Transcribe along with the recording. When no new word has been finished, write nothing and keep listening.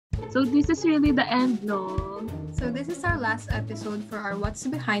So this is really the end, no? So this is our last episode for our What's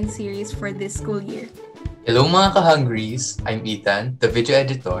Behind series for this school year. Hello mga ka-hungries! I'm Ethan, the video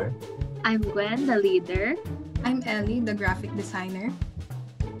editor. I'm Gwen, the leader. I'm Ellie, the graphic designer.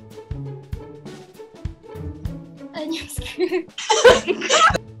 And yung script.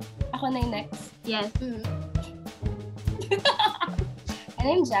 Ako na yung next. Yes. And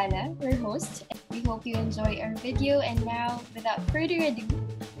I'm Jana, your host. We hope you enjoy our video. And now, without further ado,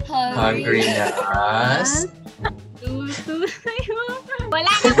 Hungry na us!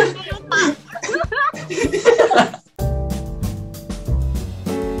 Wala naman ganun pa!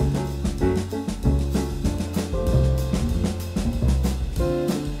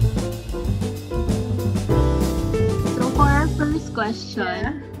 So for our first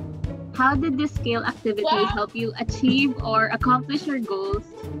question, how did this scale activity help you achieve or accomplish your goals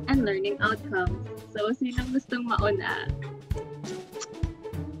and learning outcomes? So, sinong gustong mauna?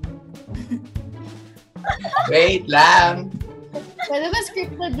 Wait lang! Pwede ba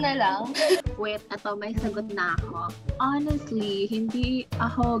scripted na lang? Wait, eto may sagot na ako. Honestly, hindi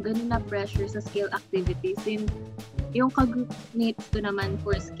ako ganun na pressure sa scale activity since yung ka-group mates ko naman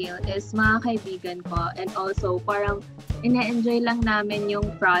for scale is mga kaibigan ko and also parang ine-enjoy lang namin yung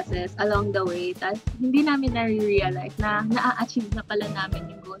process along the way. Tapos hindi namin na-realize na na-achieve na pala namin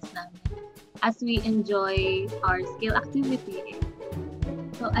yung goals namin as we enjoy our scale activity.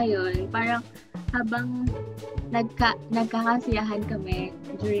 So ayun, parang habang nagkakasiyahan kami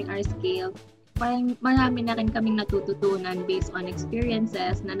during our scale, parang marami na rin kaming natututunan based on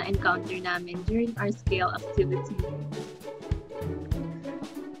experiences na na-encounter namin during our scale activity.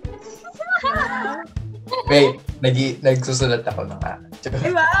 Wait, nagsusulat ako ng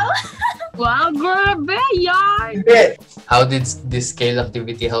Wow! Wow, grabe! Yarn! How did this scale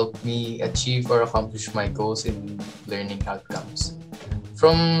activity help me achieve or accomplish my goals in learning outcomes?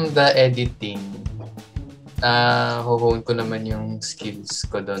 From the editing, ho-hone ko naman yung skills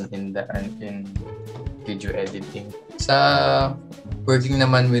ko doon in video editing. Sa working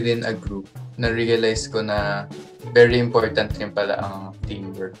naman within a group, na-realize ko na very important rin pala ang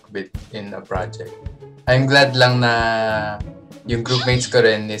teamwork within a project. I'm glad lang na yung groupmates ko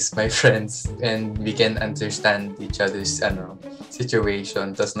rin is my friends and we can understand each other's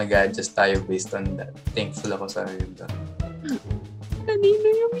situation. Tapos nag-adjust tayo based on that. Thankful ako sa rin doon. Kanino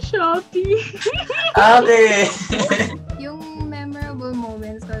yung Shopee? Okay! Yung memorable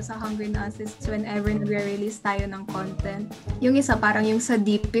moments ko sa Hungry na Us is whenever nagre-release tayo ng content. Yung isa parang yung sa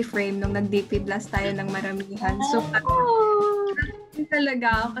DP frame nung nag-DP blast tayo ng maramihan. So parang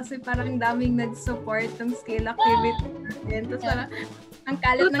talaga kasi parang daming nag-support ng scale activity natin. Tapos parang ang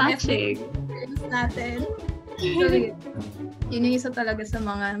kalat ng FBs natin. So yun yung isa talaga sa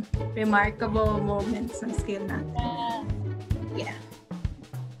mga remarkable moments ng scale natin. Yeah.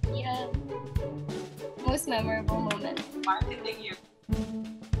 Most memorable moment.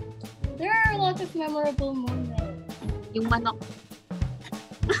 There are a lot of memorable moments. Yung manok.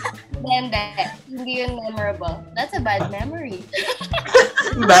 Hindi yun memorable. That's a bad memory.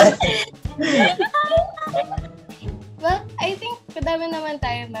 Bye! Well, I think madami naman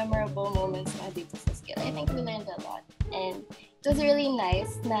tayo memorable moments na dito sa skill. I think we learned a lot. And it was really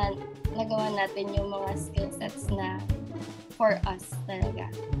nice na nagawa natin yung mga skill sets na for us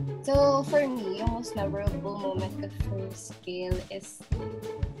talaga. So, for me, yung most memorable moment ko for scale is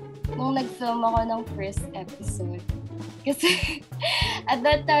nung nag-film ako ng first episode. Kasi at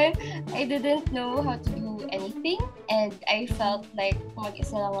that time, I didn't know how to do anything and I felt like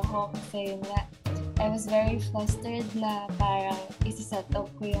mag-isa lang ako kasi yun nga, I was very flustered na parang isi-set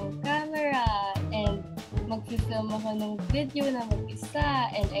up ko yung camera and mag-film ako ng video na mag-isa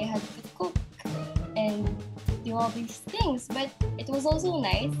and I had to cook and do all these things. But it was also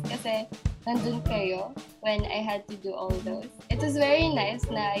nice kasi nandun kayo when I had to do all those. It was very nice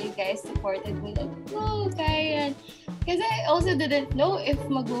na you guys supported me like, oh, kaya yan. Kasi I also didn't know if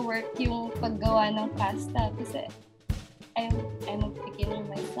mag-work yung paggawa ng pasta kasi I'm a beginner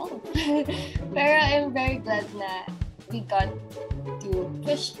myself. Pero I'm very glad na we got to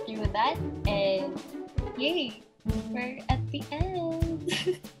push through that and yay! We're at the end!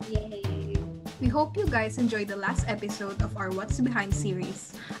 Yay! We hope you guys enjoyed the last episode of our What's Behind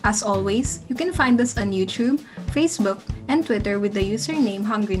series. As always, you can find us on YouTube, Facebook, and Twitter with the username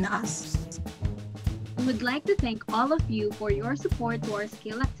Hungry na Us. We would like to thank all of you for your support to our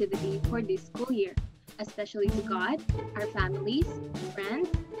scale activity for this school year, especially to God, our families, friends,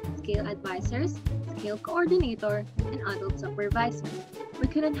 scale advisors, scale coordinator, and adult supervisor. We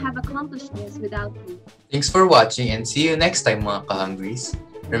couldn't have accomplished this without you. Thanks for watching and see you next time mga ka-hungries.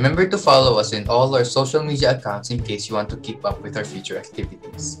 Remember to follow us in all our social media accounts in case you want to keep up with our future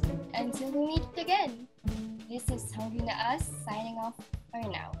activities. Until we meet again, this is Hungry na Us signing off for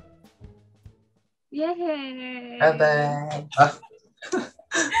now. Yay! Bye-bye!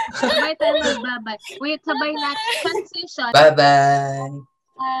 Sabay tayo magbabay. Wait, sabay natin. Transition. Bye-bye!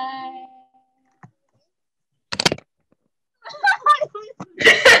 Bye!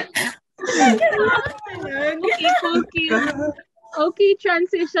 Okay,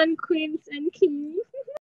 transition queens and kings.